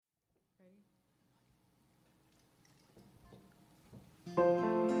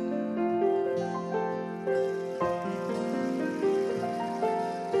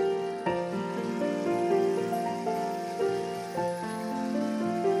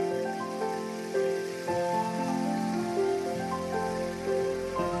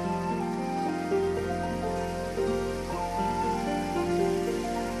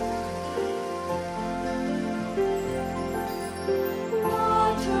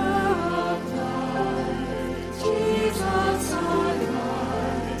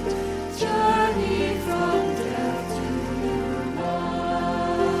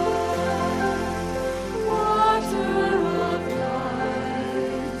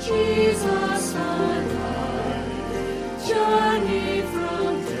Jesus, our life, journey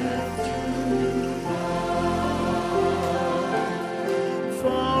from death to life.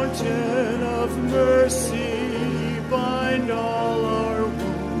 Fountain of mercy, bind all our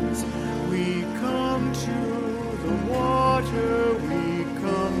wounds. We come to the water, we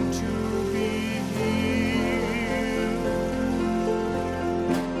come to be healed.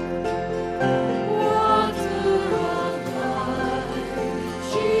 Water of life,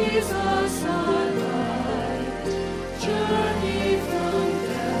 Jesus our light, journey from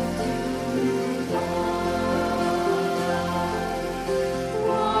death to life.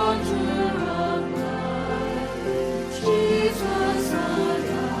 Water of life, Jesus our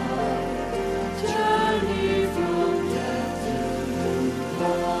light, journey from death to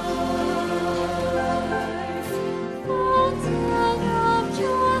life. Fountain of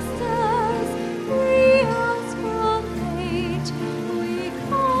justice, free us from hate. We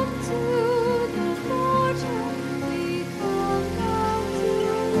come to the water, we come down to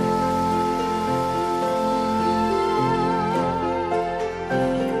life.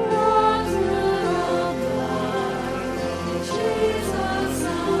 Water of life, Jesus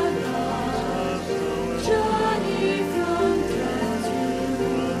our life, journey from death to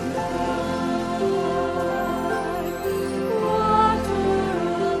life. Water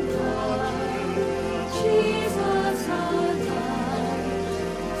of life, Jesus our life,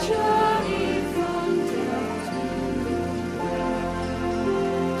 journey from death to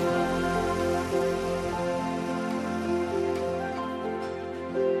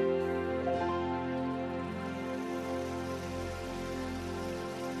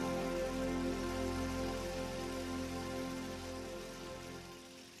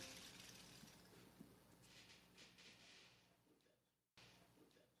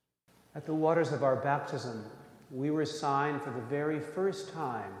At the waters of our baptism, we were signed for the very first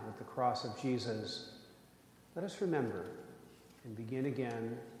time with the cross of Jesus. Let us remember and begin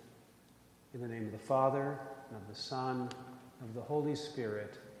again in the name of the Father, and of the Son, and of the Holy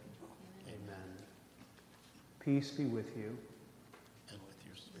Spirit. Amen. Peace be with you. And with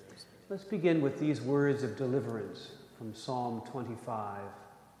your spirit. Let's begin with these words of deliverance from Psalm 25.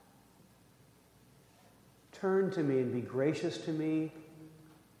 Turn to me and be gracious to me,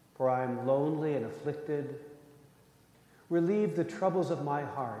 for I am lonely and afflicted. Relieve the troubles of my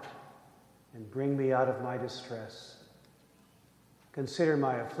heart and bring me out of my distress. Consider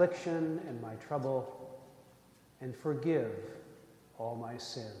my affliction and my trouble, and forgive all my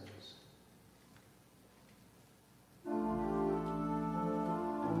sins.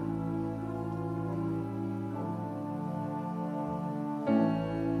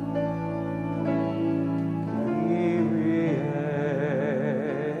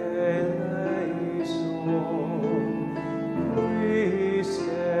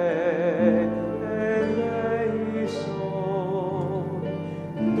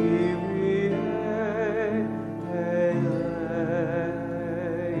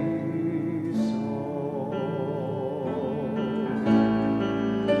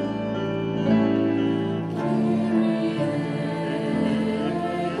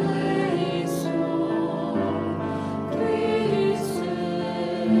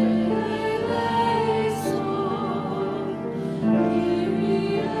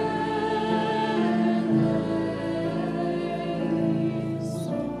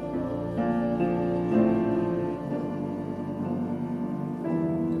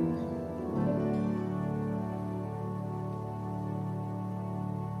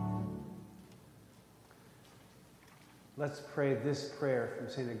 Let's pray this prayer from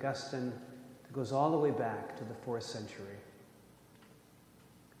St. Augustine that goes all the way back to the 4th century.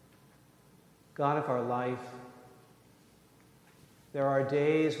 God of our life, there are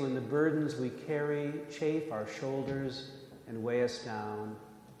days when the burdens we carry chafe our shoulders and weigh us down.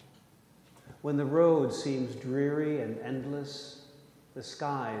 When the road seems dreary and endless, the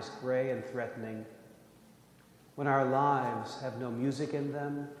skies gray and threatening. When our lives have no music in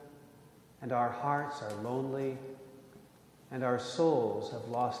them, and our hearts are lonely, and our souls have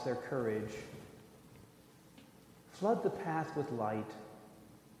lost their courage. Flood the path with light.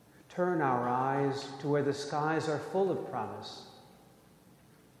 Turn our eyes to where the skies are full of promise.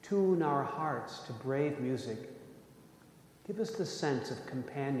 Tune our hearts to brave music. Give us the sense of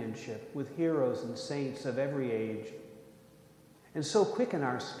companionship with heroes and saints of every age. And so quicken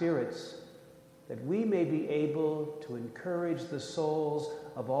our spirits that we may be able to encourage the souls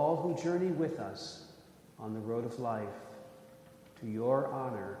of all who journey with us on the road of life, to your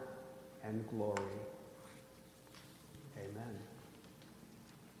honor and glory. Amen.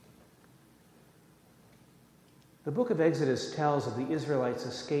 The book of Exodus tells of the Israelites'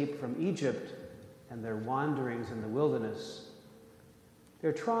 escape from Egypt and their wanderings in the wilderness.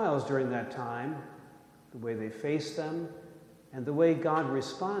 Their trials during that time, the way they faced them, and the way God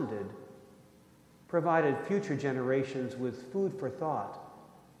responded, provided future generations with food for thought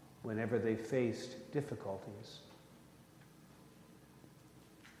whenever they faced difficulties.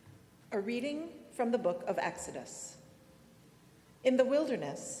 A reading from the book of Exodus. In the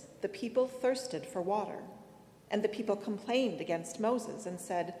wilderness, the people thirsted for water, and the people complained against Moses and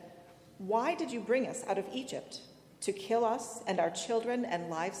said, "Why did you bring us out of Egypt? To kill us and our children and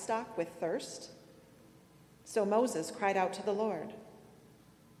livestock with thirst?" So Moses cried out to the Lord,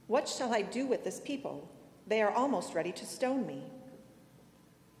 "What shall I do with this people? They are almost ready to stone me."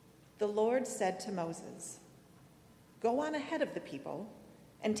 The Lord said to Moses, "Go on ahead of the people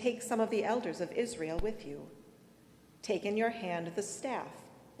and take some of the elders of Israel with you. Take in your hand the staff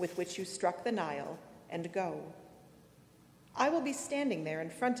with which you struck the Nile and go. I will be standing there in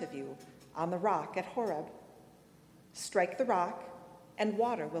front of you on the rock at Horeb. Strike the rock, and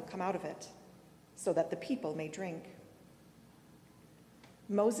water will come out of it, so that the people may drink."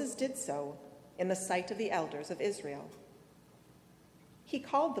 Moses did so in the sight of the elders of Israel. He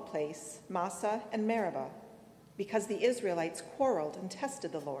called the place Massah and Meribah, because the Israelites quarreled and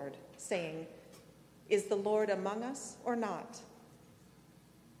tested the Lord, saying, "Is the Lord among us or not?"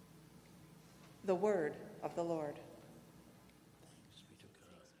 The word of the Lord. Thanks be to God.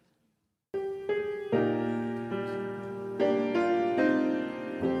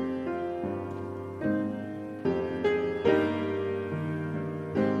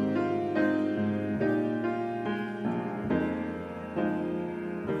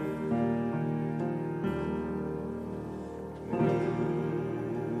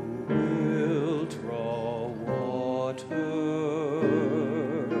 Will draw water.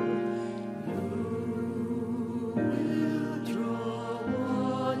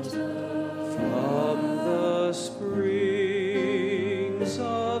 From the springs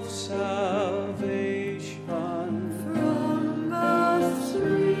of salvation,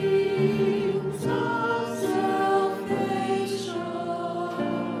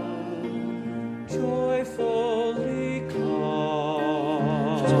 joyfully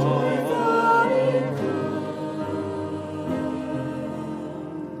come,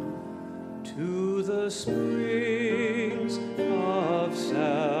 to the springs of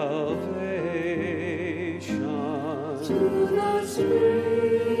salvation.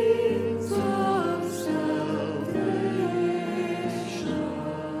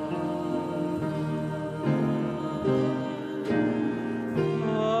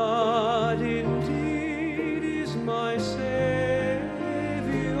 God indeed is my Savior.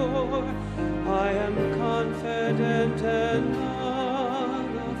 I am confident and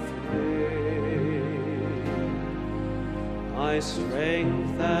unafraid. My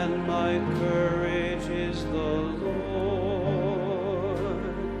strength and my courage is the Lord,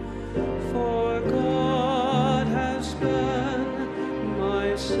 for God has been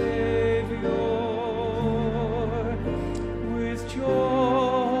my Savior. With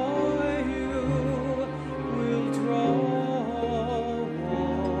joy you will draw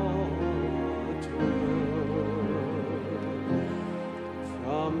water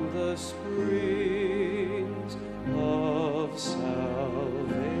from the springs of salvation.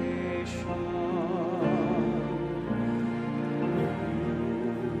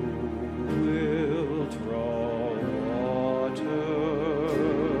 You will draw water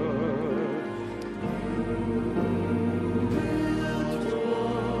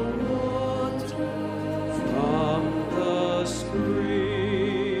from the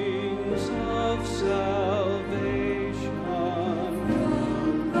springs of salvation.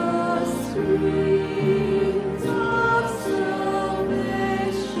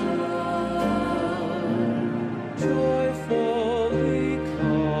 Joyfully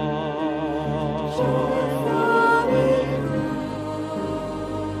come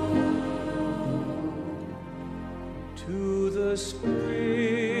to the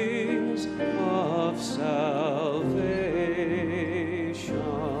springs of salvation.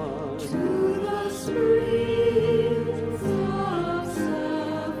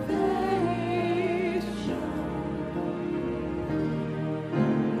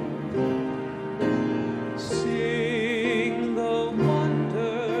 Sing the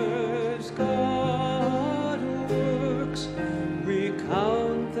wonders God works,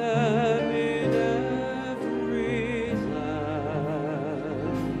 recount them in every land.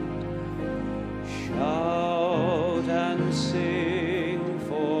 Shout and sing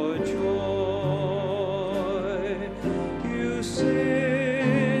for joy, you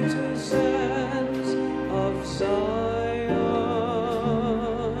citizens of Zion.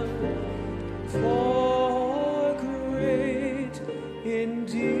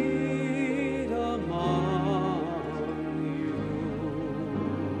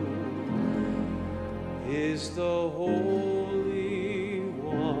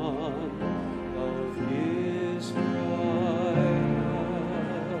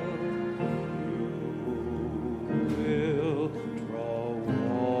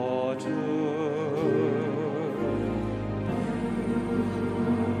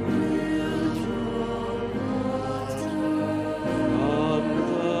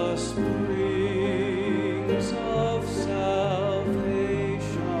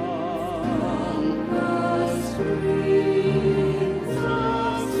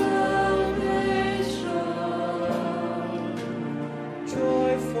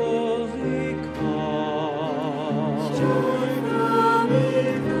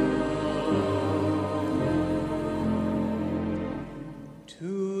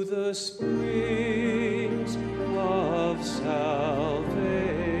 to the springs of salvation.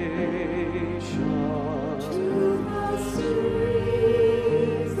 To the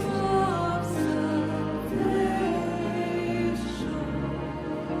springs of salvation.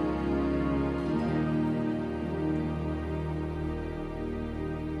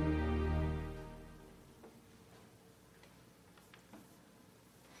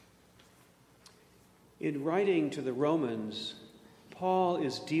 In writing to the Romans, Paul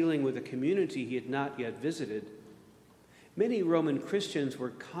is dealing with a community he had not yet visited. Many Roman Christians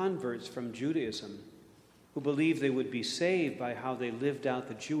were converts from Judaism who believed they would be saved by how they lived out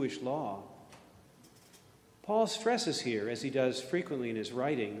the Jewish law. Paul stresses here, as he does frequently in his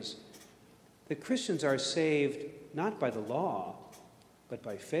writings, that Christians are saved not by the law, but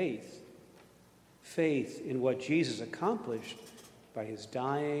by faith. Faith in what Jesus accomplished by his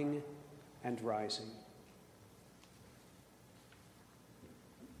dying and rising.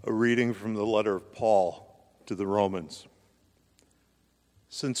 A reading from the letter of Paul to the Romans.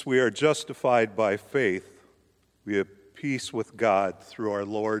 Since we are justified by faith, we have peace with God through our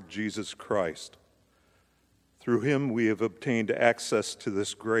Lord Jesus Christ. Through him we have obtained access to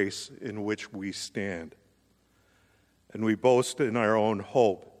this grace in which we stand. And we boast in our own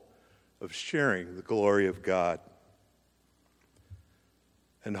hope of sharing the glory of God.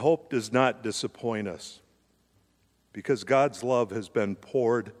 And hope does not disappoint us, because God's love has been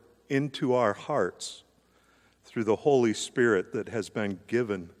poured into our hearts through the Holy Spirit that has been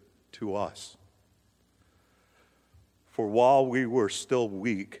given to us. For while we were still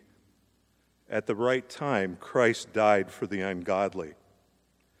weak, at the right time Christ died for the ungodly.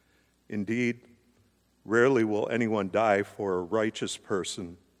 Indeed, rarely will anyone die for a righteous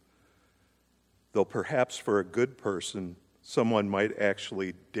person, though perhaps for a good person someone might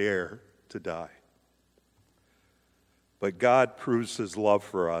actually dare to die. But God proves his love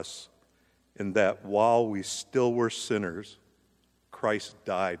for us in that while we still were sinners, Christ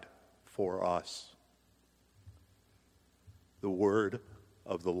died for us. The word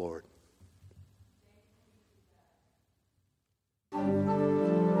of the Lord.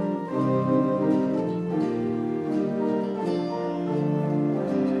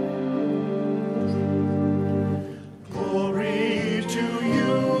 Glory to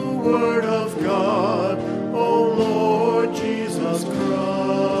you, Word of God, O Lord Jesus Christ.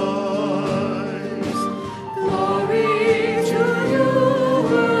 Glory to you,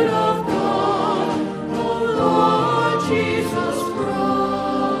 Word of God, O Lord Jesus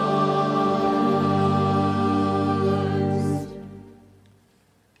Christ.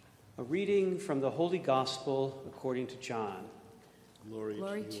 A reading from the Holy Gospel according to John.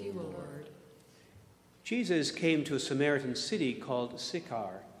 Glory to you, O Lord. Jesus came to a Samaritan city called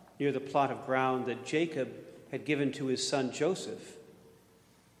Sychar, near the plot of ground that Jacob had given to his son Joseph.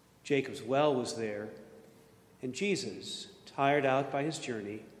 Jacob's well was there, and Jesus, tired out by his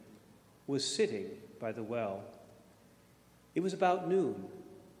journey, was sitting by the well. It was about noon.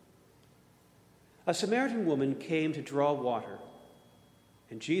 A Samaritan woman came to draw water,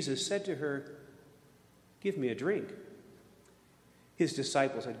 and Jesus said to her, "Give me a drink." His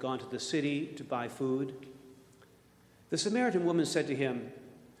disciples had gone to the city to buy food. The Samaritan woman said to him,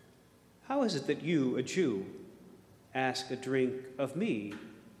 "How is it that you, a Jew, ask a drink of me,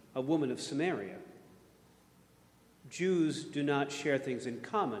 a woman of Samaria?" Jews do not share things in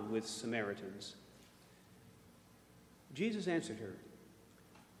common with Samaritans. Jesus answered her,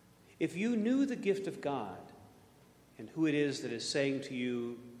 "If you knew the gift of God and who it is that is saying to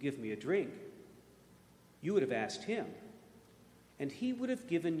you, 'Give me a drink,' you would have asked him, and he would have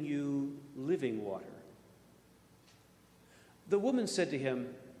given you living water." The woman said to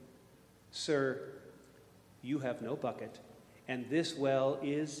him, "Sir, you have no bucket, and this well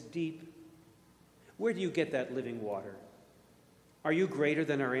is deep. Where do you get that living water? Are you greater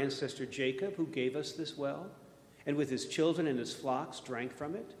than our ancestor Jacob, who gave us this well, and with his children and his flocks drank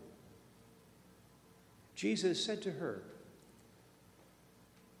from it?" Jesus said to her,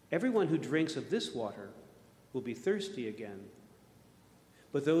 "Everyone who drinks of this water will be thirsty again.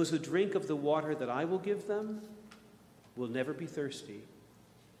 But those who drink of the water that I will give them will never be thirsty.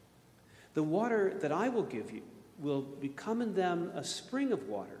 The water that I will give you will become in them a spring of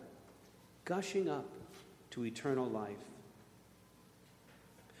water, gushing up to eternal life."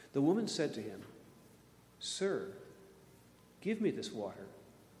 The woman said to him, "Sir, give me this water,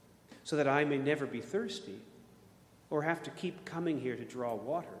 so that I may never be thirsty or have to keep coming here to draw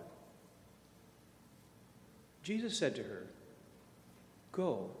water." Jesus said to her,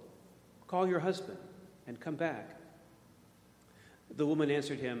 "Go, call your husband and come back." The woman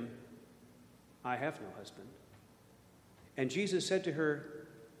answered him, "I have no husband." And Jesus said to her,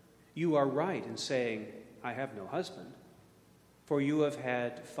 You are right in saying, 'I have no husband,' for you have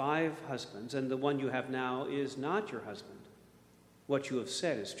had 5 husbands, and the one you have now is not your husband. What you have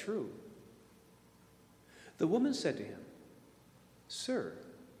said is true." The woman said to him, "Sir,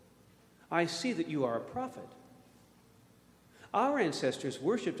 I see that you are a prophet. Our ancestors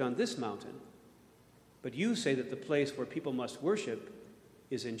worshipped on this mountain, but you say that the place where people must worship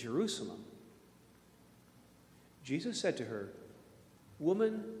is in Jerusalem." Jesus said to her,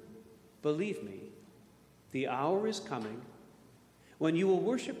 "Woman, believe me, the hour is coming when you will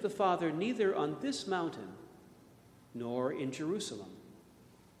worship the Father neither on this mountain nor in Jerusalem.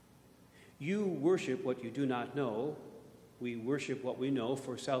 You worship what you do not know. We worship what we know,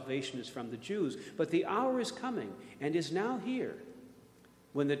 for salvation is from the Jews. But the hour is coming and is now here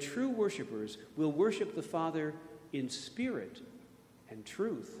when the true worshipers will worship the Father in spirit and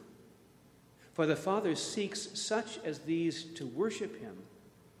truth. For the Father seeks such as these to worship him.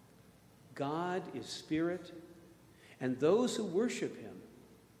 God is spirit, and those who worship him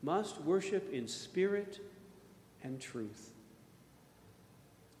must worship in spirit and truth."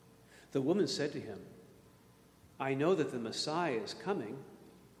 The woman said to him, "I know that the Messiah is coming,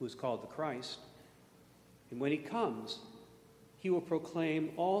 who is called the Christ, and when he comes, he will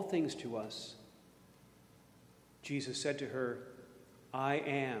proclaim all things to us." Jesus said to her, "I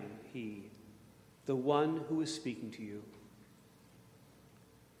am he, the one who is speaking to you."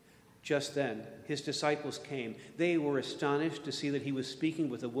 Just then, his disciples came. They were astonished to see that he was speaking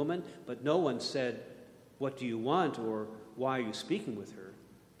with a woman, but no one said, "What do you want?" or "Why are you speaking with her?"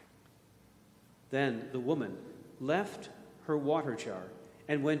 Then the woman left her water jar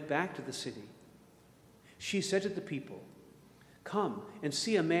and went back to the city. She said to the people, "Come and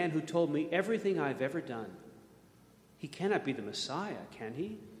see a man who told me everything I've ever done. He cannot be the Messiah, can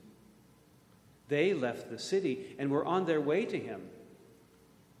he?" They left the city and were on their way to him.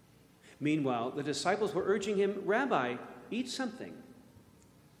 Meanwhile, the disciples were urging him, "Rabbi, eat something."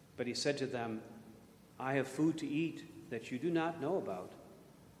 But he said to them, "I have food to eat that you do not know about."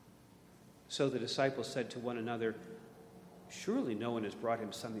 So the disciples said to one another, "Surely no one has brought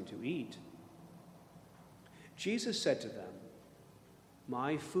him something to eat." Jesus said to them,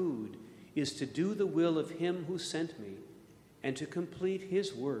 "My food is to do the will of him who sent me and to complete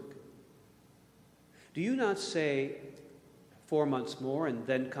his work. Do you not say, 4 months more and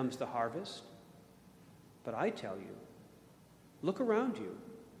then comes the harvest? But I tell you, look around you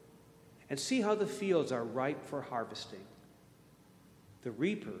and see how the fields are ripe for harvesting. The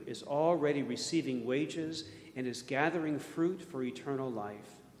reaper is already receiving wages and is gathering fruit for eternal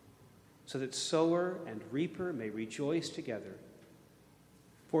life, so that sower and reaper may rejoice together.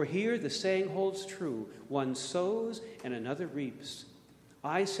 For here the saying holds true, one sows and another reaps.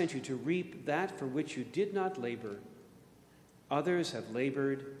 I sent you to reap that for which you did not labor. Others have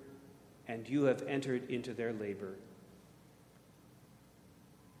labored, and you have entered into their labor."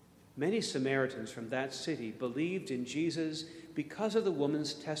 Many Samaritans from that city believed in Jesus because of the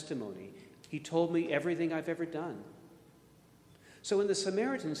woman's testimony. "He told me everything I've ever done." So when the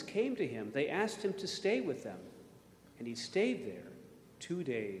Samaritans came to him, they asked him to stay with them, and he stayed there 2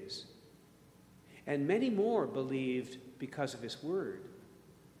 days. And many more believed because of his word.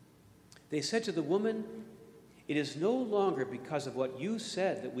 They said to the woman, "It is no longer because of what you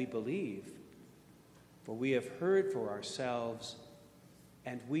said that we believe, for we have heard for ourselves,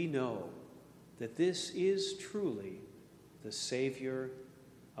 and we know that this is truly the Savior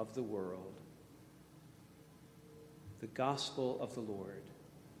of the world." The Gospel of the Lord.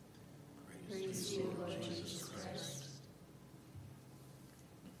 Praise to you, Lord Jesus Christ.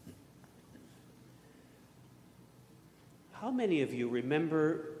 How many of you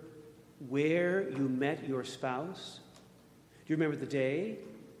remember where you met your spouse? Do you remember the day,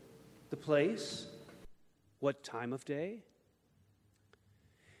 the place, what time of day?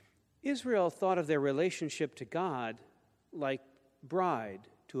 Israel thought of their relationship to God like bride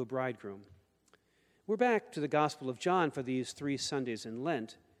to a bridegroom. We're back to the Gospel of John for these 3 Sundays in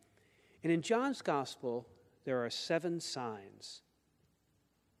Lent. And in John's Gospel, there are 7 signs.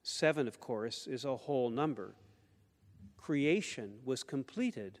 7, of course, is a whole number. Creation was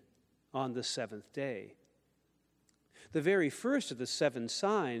completed on the 7th day. The very first of the 7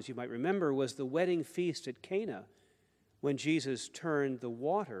 signs, you might remember, was the wedding feast at Cana, when Jesus turned the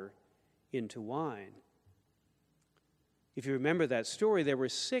water into wine. If you remember that story, there were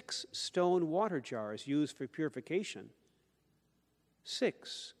 6 stone water jars used for purification.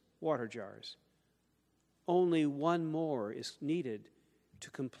 6 water jars. Only 1 more is needed to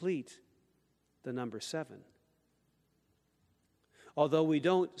complete the number 7. Although we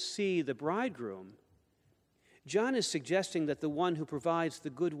don't see the bridegroom, John is suggesting that the one who provides the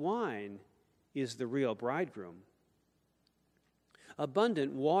good wine is the real bridegroom.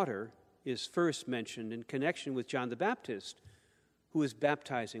 Abundant water is first mentioned in connection with John the Baptist, who is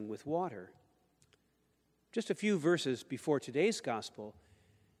baptizing with water. Just a few verses before today's gospel,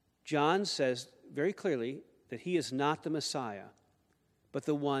 John says very clearly that he is not the Messiah, but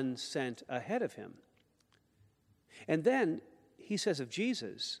the one sent ahead of him. And then he says of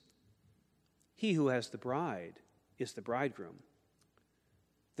Jesus, he who has the bride is the bridegroom.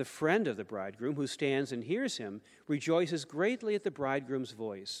 The friend of the bridegroom who stands and hears him rejoices greatly at the bridegroom's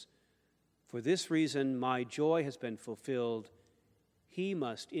voice. For this reason my joy has been fulfilled. He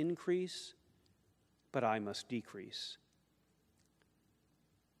must increase, but I must decrease.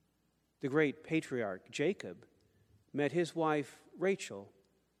 The great patriarch Jacob met his wife Rachel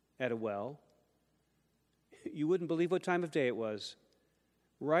at a well. You wouldn't believe what time of day it was.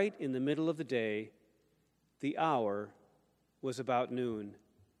 Right in the middle of the day, the hour was about noon.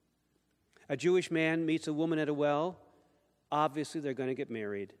 A Jewish man meets a woman at a well. Obviously, they're going to get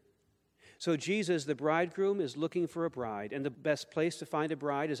married. So Jesus, the bridegroom, is looking for a bride, and the best place to find a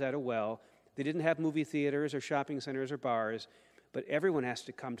bride is at a well. They didn't have movie theaters or shopping centers or bars, but everyone has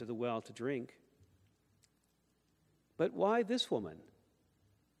to come to the well to drink. But why this woman?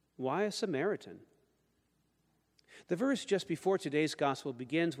 Why a Samaritan? The verse just before today's gospel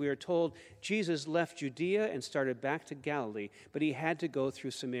begins, we are told Jesus left Judea and started back to Galilee, but he had to go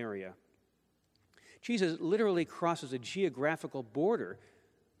through Samaria. Jesus literally crosses a geographical border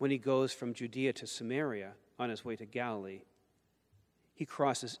when he goes from Judea to Samaria on his way to Galilee. He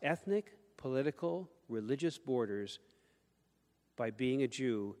crosses ethnic, political, religious borders by being a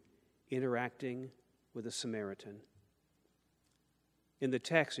Jew interacting with a Samaritan. In the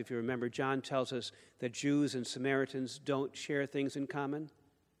text, if you remember, John tells us that Jews and Samaritans don't share things in common.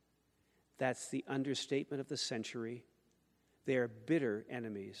 That's the understatement of the century. They are bitter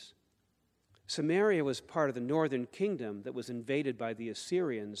enemies. Samaria was part of the northern kingdom that was invaded by the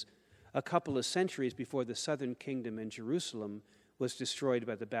Assyrians a couple of centuries before the southern kingdom in Jerusalem was destroyed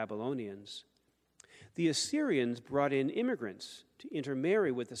by the Babylonians. The Assyrians brought in immigrants to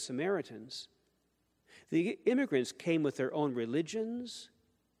intermarry with the Samaritans. The immigrants came with their own religions,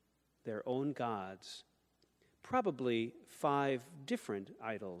 their own gods, probably 5 different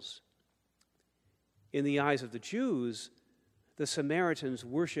idols. In the eyes of the Jews, the Samaritans'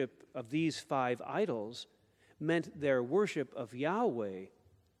 worship of these 5 idols meant their worship of Yahweh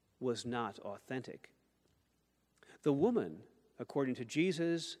was not authentic. The woman, according to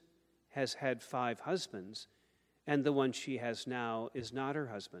Jesus, has had 5 husbands, and the one she has now is not her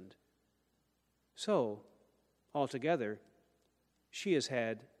husband. So, altogether, she has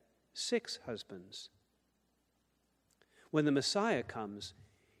had 6 husbands. When the Messiah comes,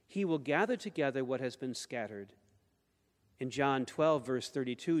 he will gather together what has been scattered. In John 12, verse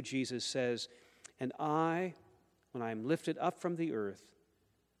 32, Jesus says, "And I, when I am lifted up from the earth,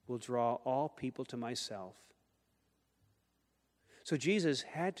 will draw all people to myself." So Jesus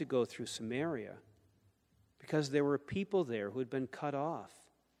had to go through Samaria because there were people there who had been cut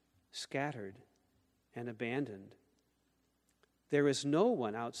off, scattered, and abandoned. There is no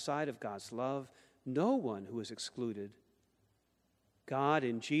one outside of God's love, no one who is excluded. God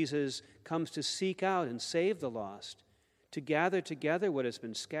in Jesus comes to seek out and save the lost, to gather together what has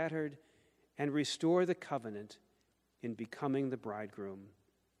been scattered, and restore the covenant in becoming the bridegroom.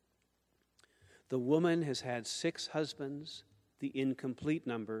 The woman has had 6 husbands, the incomplete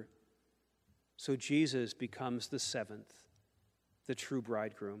number, so Jesus becomes the 7th, the true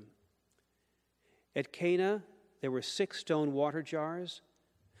bridegroom. At Cana, there were 6 stone water jars,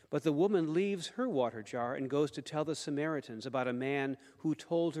 but the woman leaves her water jar and goes to tell the Samaritans about a man who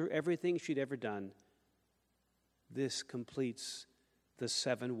told her everything she'd ever done. This completes the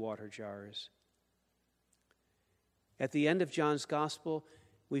 7 water jars. At the end of John's gospel,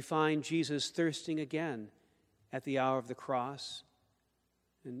 we find Jesus thirsting again at the hour of the cross.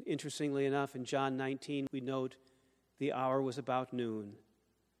 And interestingly enough, in John 19, we note the hour was about noon.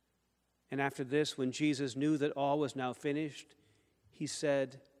 And after this, when Jesus knew that all was now finished, he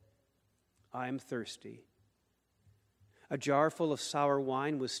said, "I am thirsty." A jar full of sour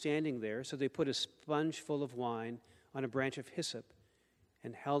wine was standing there, so they put a sponge full of wine on a branch of hyssop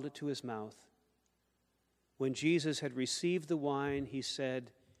and held it to his mouth. When Jesus had received the wine, he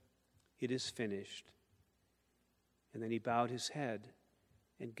said, "It is finished." And then he bowed his head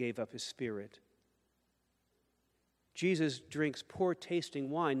and gave up his spirit. Jesus drinks poor tasting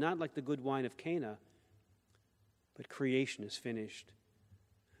wine, not like the good wine of Cana, but creation is finished.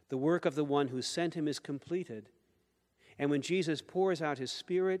 The work of the one who sent him is completed. And when Jesus pours out his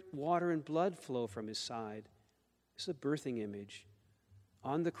spirit, water and blood flow from his side. This is a birthing image.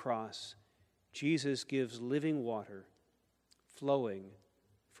 On the cross, Jesus gives living water flowing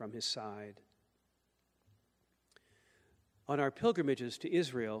from his side. On our pilgrimages to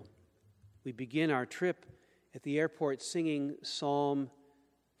Israel, we begin our trip at the airport singing Psalm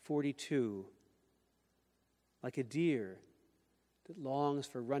 42. Like a deer that longs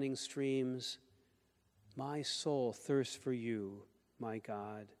for running streams, my soul thirsts for you, my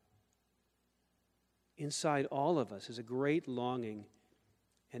God. Inside all of us is a great longing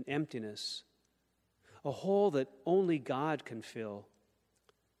and emptiness, a hole that only God can fill.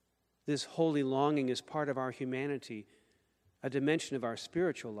 This holy longing is part of our humanity, a dimension of our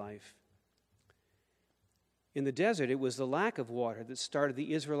spiritual life. In the desert, it was the lack of water that started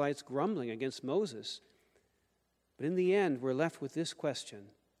the Israelites grumbling against Moses. But in the end, we're left with this question: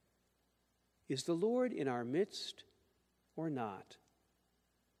 is the Lord in our midst or not?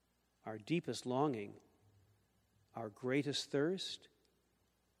 Our deepest longing, our greatest thirst,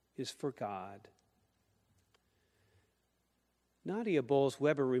 is for God. Nadia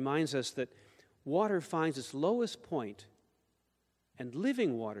Bolz-Weber reminds us that water finds its lowest point, and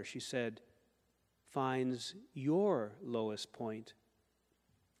living water, she said, finds your lowest point.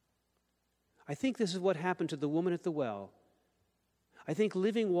 I think this is what happened to the woman at the well. I think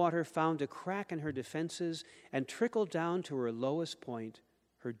living water found a crack in her defenses and trickled down to her lowest point,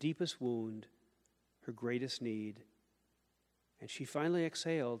 her deepest wound, her greatest need. And she finally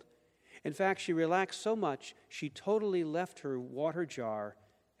exhaled. In fact, she relaxed so much, she totally left her water jar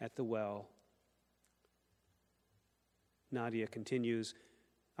at the well. Nadia continues,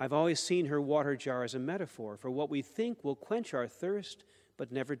 I've always seen her water jar as a metaphor for what we think will quench our thirst,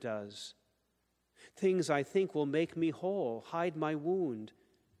 but never does. Things I think will make me whole, hide my wound,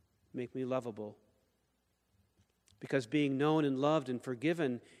 make me lovable. Because being known and loved and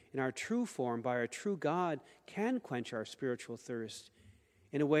forgiven in our true form by our true God can quench our spiritual thirst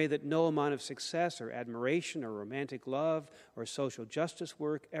in a way that no amount of success or admiration or romantic love or social justice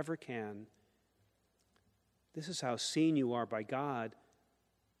work ever can. This is how seen you are by God,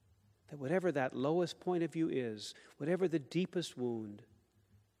 that whatever that lowest point of you is, whatever the deepest wound,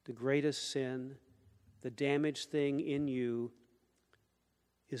 the greatest sin, the damaged thing in you,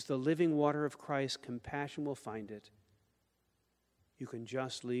 is the living water of Christ's compassion will find it. You can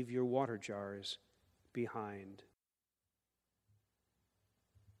just leave your water jars behind.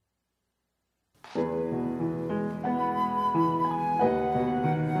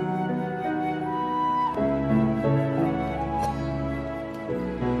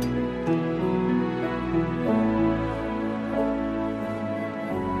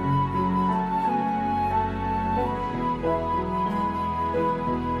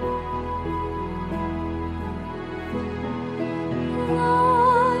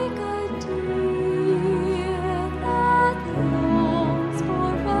 Like a deer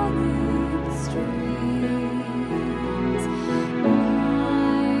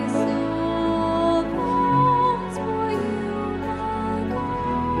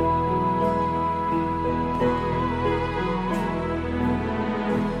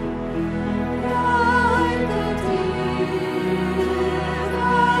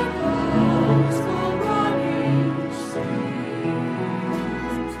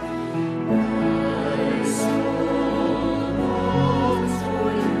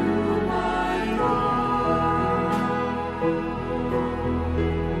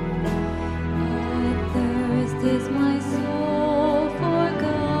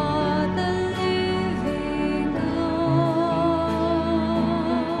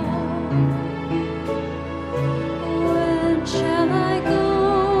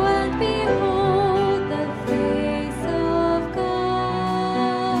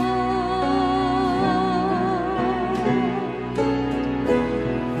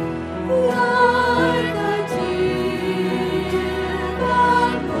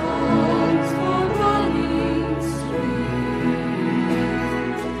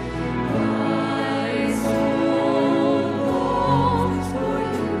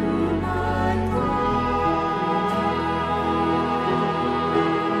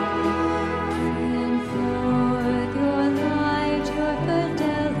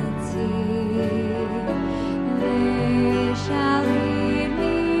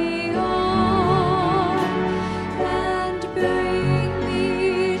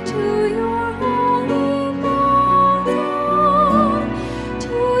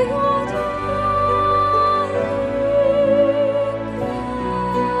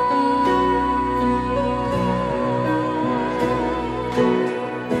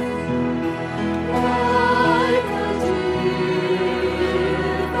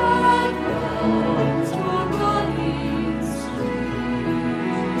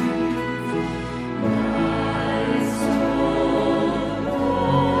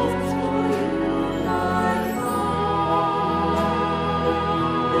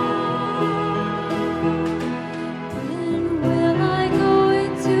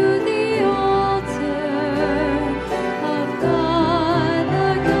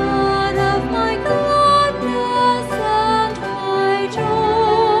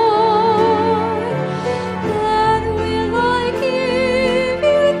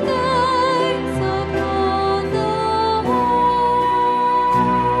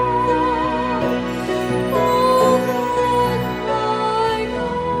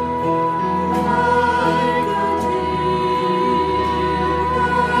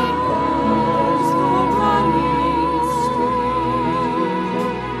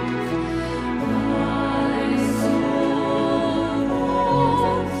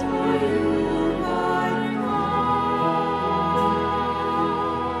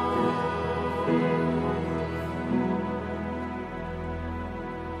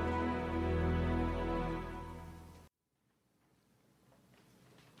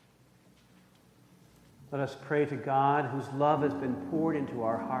Let us pray to God, whose love has been poured into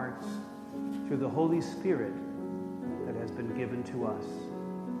our hearts through the Holy Spirit that has been given to us.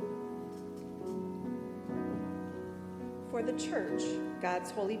 For the Church,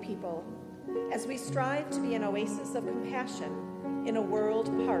 God's holy people, as we strive to be an oasis of compassion in a world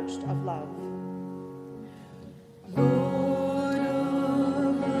parched of love. Lord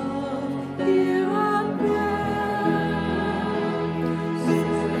of love, hear our prayer.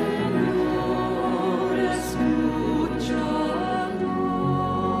 Señor, escúchanos.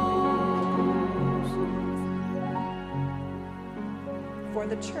 For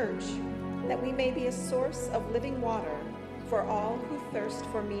the Church, that we may be a source of living water for all who thirst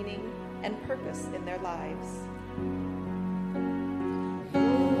for meaning and purpose in their lives.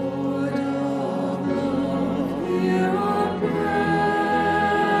 Lord of love, hear our prayer.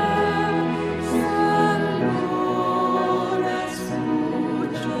 Señor, escúchanos.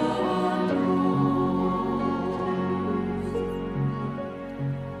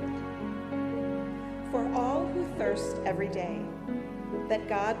 For all who thirst every day, that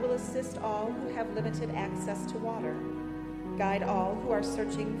God will assist all who have limited access to water, guide all who are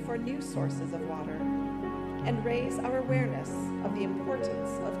searching for new sources of water, and raise our awareness of the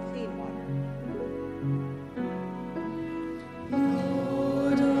importance of clean water.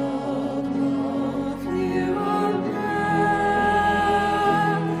 Lord of love, hear our prayer.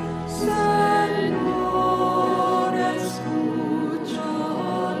 Señor, escúchanos.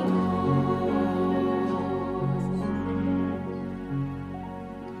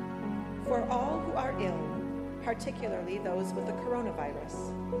 For all who are ill, particularly those with the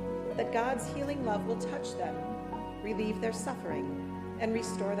coronavirus, that God's healing love will touch them, relieve their suffering, and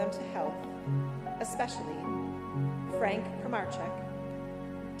restore them to health, especially Frank Kramarchek,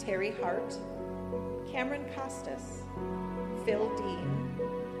 Terry Hart, Cameron Costas, Phil Dean,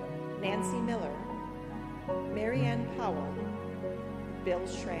 Nancy Miller, Marianne Powell, Bill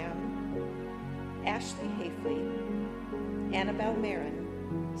Schramm, Ashley Hafley, Annabelle Marin,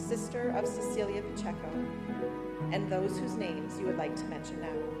 sister of Cecilia Pacheco, and those whose names you would like to mention now.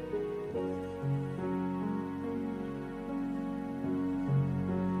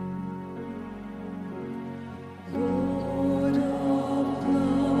 Lord of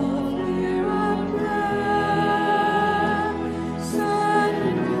love, hear our prayer.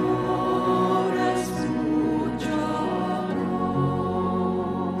 Señor, escúchanos.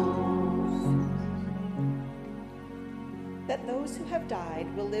 That those who have died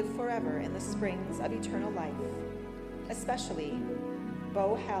will live forever in the springs of eternal life, especially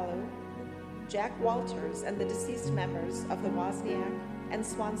Bo Hallow, Jack Walters, and the deceased members of the Wozniak and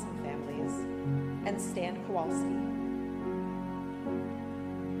Swanson families, and Stan Kowalski.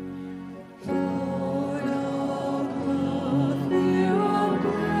 Lord of love, hear our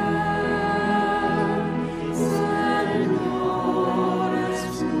prayer. Señor,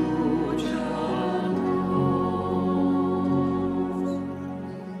 escúchanos.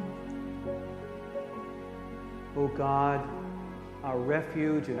 O God, our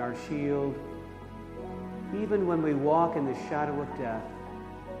refuge and our shield, even when we walk in the shadow of death,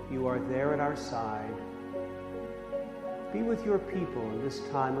 you are there at our side. Be with your people in this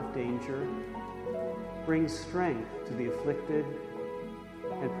time of danger. Bring strength to the afflicted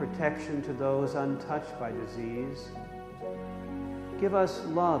and protection to those untouched by disease. Give us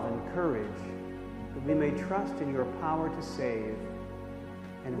love and courage that we may trust in your power to save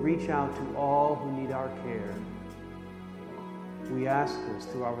and reach out to all who need our care. We ask this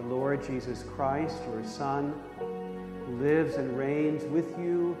through our Lord Jesus Christ, your Son, who lives and reigns with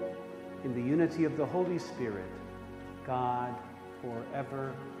you in the unity of the Holy Spirit, God,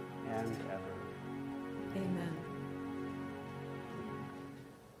 forever and ever. Amen.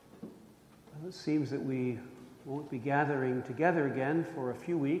 Well, it seems that we won't be gathering together again for a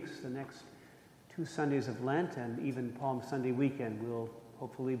few weeks. The next 2 Sundays of Lent and even Palm Sunday weekend, we'll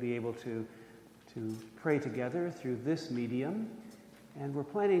hopefully be able to pray together through this medium. And we're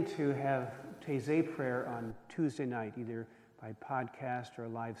planning to have Taizé prayer on Tuesday night, either by podcast or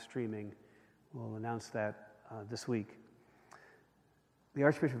live streaming. We'll announce that this week. The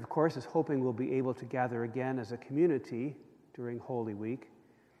Archbishop, of course, is hoping we'll be able to gather again as a community during Holy Week.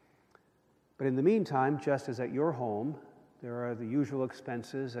 But in the meantime, just as at your home, there are the usual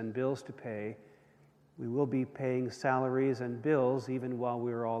expenses and bills to pay. We will be paying salaries and bills even while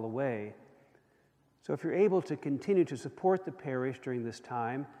we're all away. So if you're able to continue to support the parish during this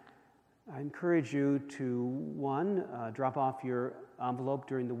time, I encourage you to, one, drop off your envelope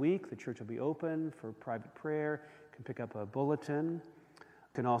during the week. The church will be open for private prayer. You can pick up a bulletin.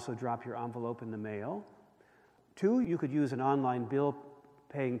 You can also drop your envelope in the mail. 2, you could use an online bill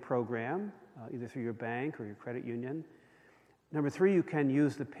paying program. either through your bank or your credit union. Number 3, you can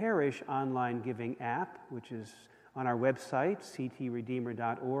use the parish online giving app, which is on our website,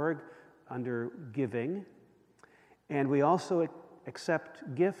 ctredeemer.org, under Giving. And we also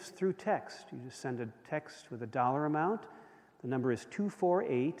accept gifts through text. You just send a text with a dollar amount. The number is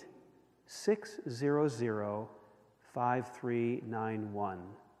 248-600-5391.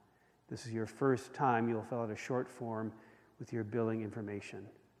 This is your first time. You'll fill out a short form with your billing information.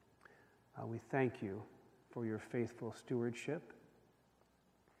 We thank you for your faithful stewardship.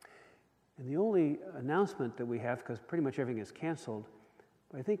 And the only announcement that we have, because pretty much everything is canceled,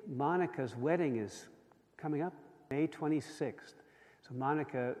 but I think Monica's wedding is coming up May 26th. So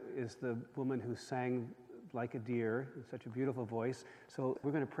Monica is the woman who sang like a deer, with such a beautiful voice. So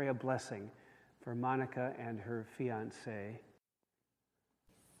we're going to pray a blessing for Monica and her fiancé.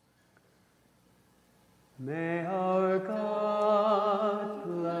 May our God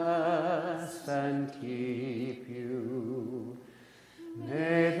bless and keep you.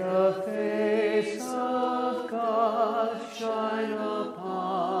 May the face of God shine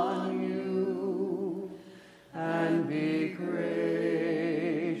upon you and be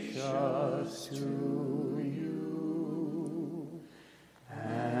gracious to you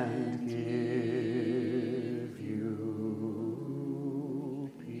and give you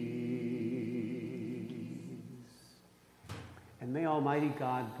peace. And may Almighty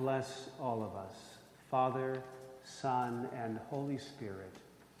God bless all of us, Father, Son, and Holy Spirit.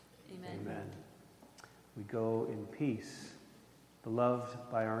 Amen. Amen. We go in peace, beloved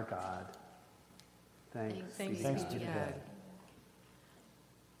by our God. Thanks Thanks be to God.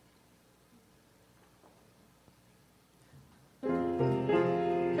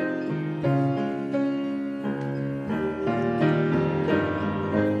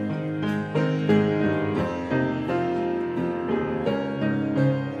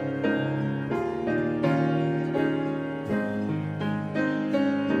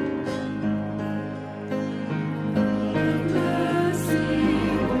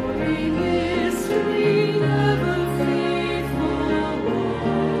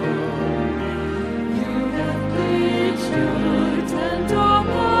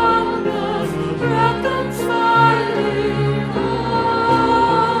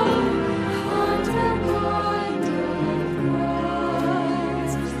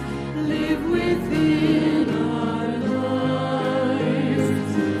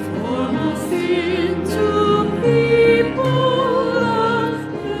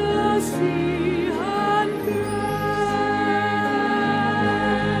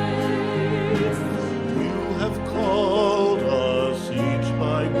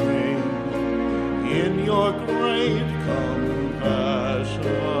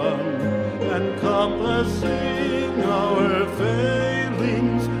 Encompassing our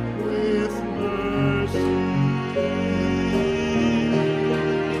failings with mercy.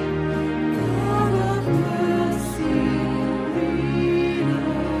 God of mercy, lead us.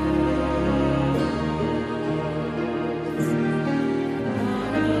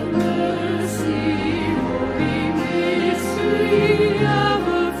 God of mercy, holy mystery,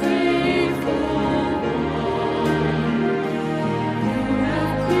 ever faithful one. You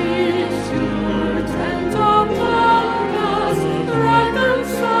have preached your tender wonders,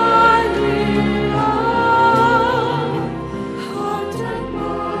 reconciling love. Heart and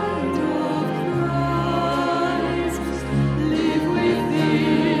mind of Christ, live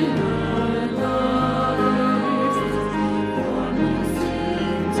within our lives. Promise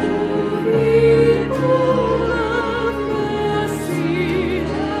to people of mercy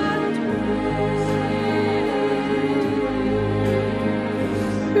and grace.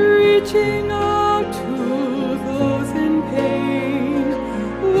 Reaching out to those in pain,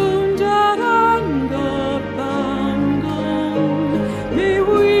 wounded and abandoned, may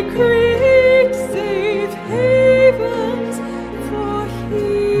we create safe havens for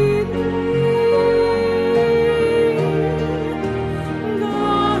healing.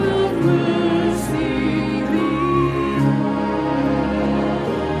 God of mercy, lead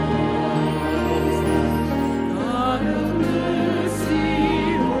us. God of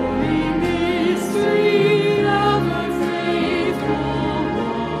mercy, holy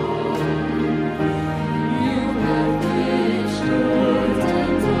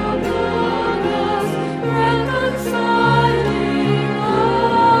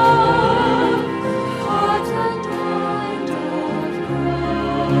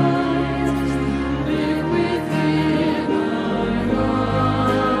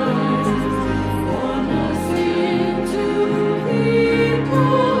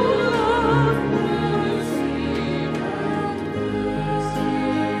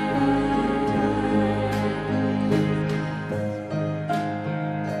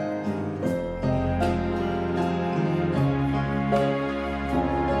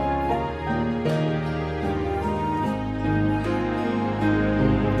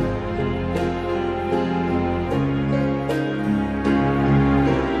Amen.